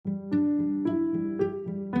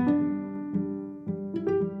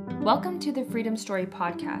Welcome to the Freedom Story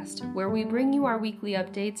podcast, where we bring you our weekly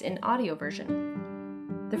updates in audio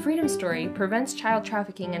version. The Freedom Story prevents child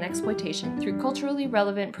trafficking and exploitation through culturally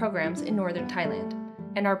relevant programs in northern Thailand,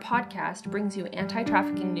 and our podcast brings you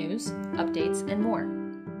anti-trafficking news, updates, and more.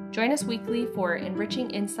 Join us weekly for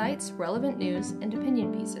enriching insights, relevant news, and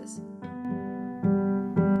opinion pieces.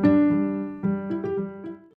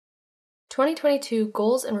 2022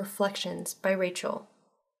 Goals and Reflections by Rachel.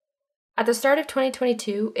 At the start of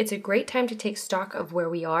 2022, it's a great time to take stock of where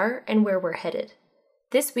we are and where we're headed.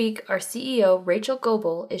 This week, our CEO, Rachel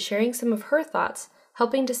Goebel, is sharing some of her thoughts,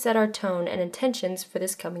 helping to set our tone and intentions for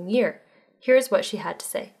this coming year. Here's what she had to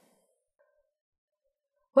say.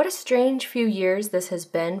 What a strange few years this has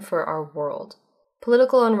been for our world.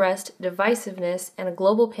 Political unrest, divisiveness, and a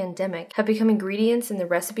global pandemic have become ingredients in the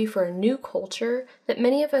recipe for a new culture that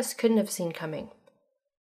many of us couldn't have seen coming.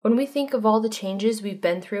 When we think of all the changes we've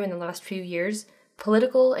been through in the last few years,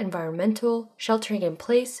 political, environmental, sheltering in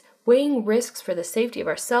place, weighing risks for the safety of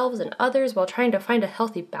ourselves and others while trying to find a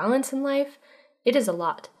healthy balance in life, it is a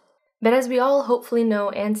lot. But as we all hopefully know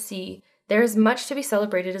and see, there is much to be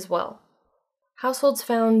celebrated as well. Households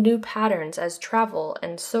found new patterns as travel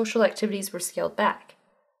and social activities were scaled back.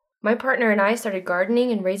 My partner and I started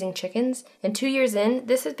gardening and raising chickens, and 2 years in,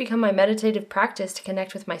 this has become my meditative practice to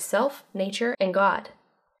connect with myself, nature, and God.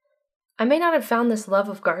 I may not have found this love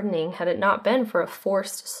of gardening had it not been for a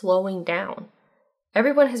forced slowing down.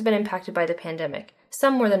 Everyone has been impacted by the pandemic,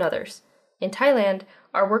 some more than others. In Thailand,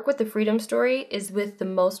 our work with the Freedom Story is with the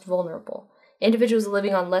most vulnerable, individuals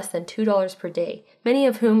living on less than $2 per day, many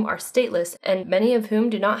of whom are stateless and many of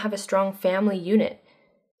whom do not have a strong family unit.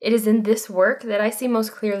 It is in this work that I see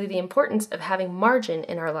most clearly the importance of having margin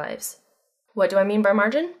in our lives. What do I mean by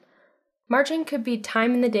margin? Margin could be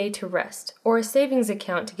time in the day to rest, or a savings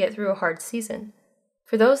account to get through a hard season.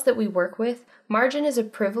 For those that we work with, margin is a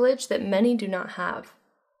privilege that many do not have.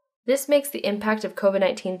 This makes the impact of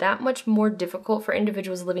COVID-19 that much more difficult for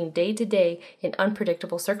individuals living day to day in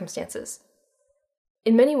unpredictable circumstances.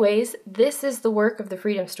 In many ways, this is the work of the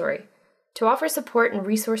Freedom Story, to offer support and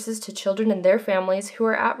resources to children and their families who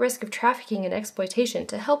are at risk of trafficking and exploitation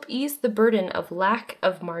to help ease the burden of lack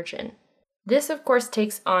of margin. This, of course,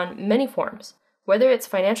 takes on many forms, whether it's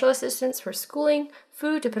financial assistance for schooling,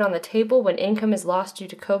 food to put on the table when income is lost due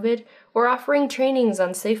to COVID, or offering trainings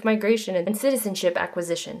on safe migration and citizenship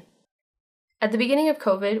acquisition. At the beginning of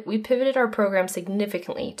COVID, we pivoted our program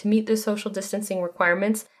significantly to meet the social distancing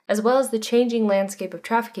requirements as well as the changing landscape of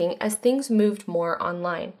trafficking as things moved more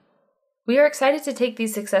online. We are excited to take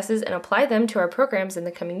these successes and apply them to our programs in the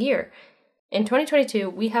coming year. In 2022,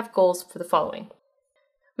 we have goals for the following.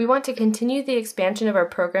 We want to continue the expansion of our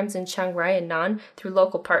programs in Chiang Rai and Nan through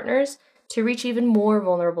local partners to reach even more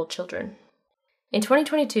vulnerable children. In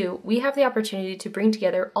 2022, we have the opportunity to bring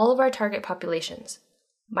together all of our target populations: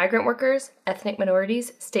 migrant workers, ethnic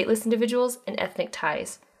minorities, stateless individuals, and ethnic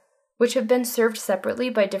Thais, which have been served separately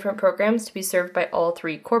by different programs to be served by all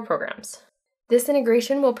three core programs. This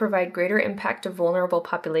integration will provide greater impact to vulnerable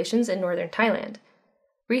populations in northern Thailand.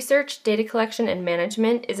 Research, data collection, and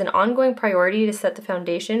management is an ongoing priority to set the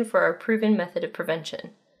foundation for our proven method of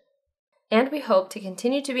prevention. And we hope to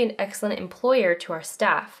continue to be an excellent employer to our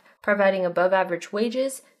staff, providing above-average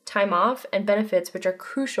wages, time off, and benefits which are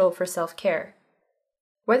crucial for self-care.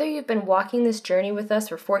 Whether you've been walking this journey with us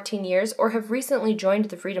for 14 years or have recently joined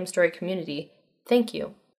the Freedom Story community, thank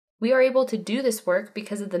you. We are able to do this work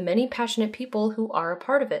because of the many passionate people who are a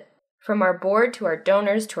part of it. From our board to our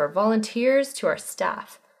donors to our volunteers to our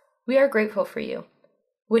staff, we are grateful for you.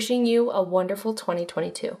 Wishing you a wonderful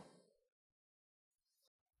 2022.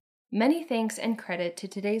 Many thanks and credit to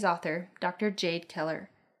today's author, Dr. Jade Keller.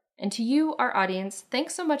 And to you, our audience,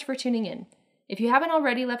 thanks so much for tuning in. If you haven't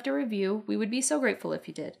already left a review, we would be so grateful if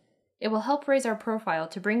you did. It will help raise our profile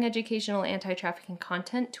to bring educational anti-trafficking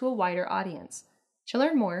content to a wider audience. To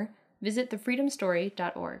learn more, visit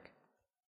thefreedomstory.org.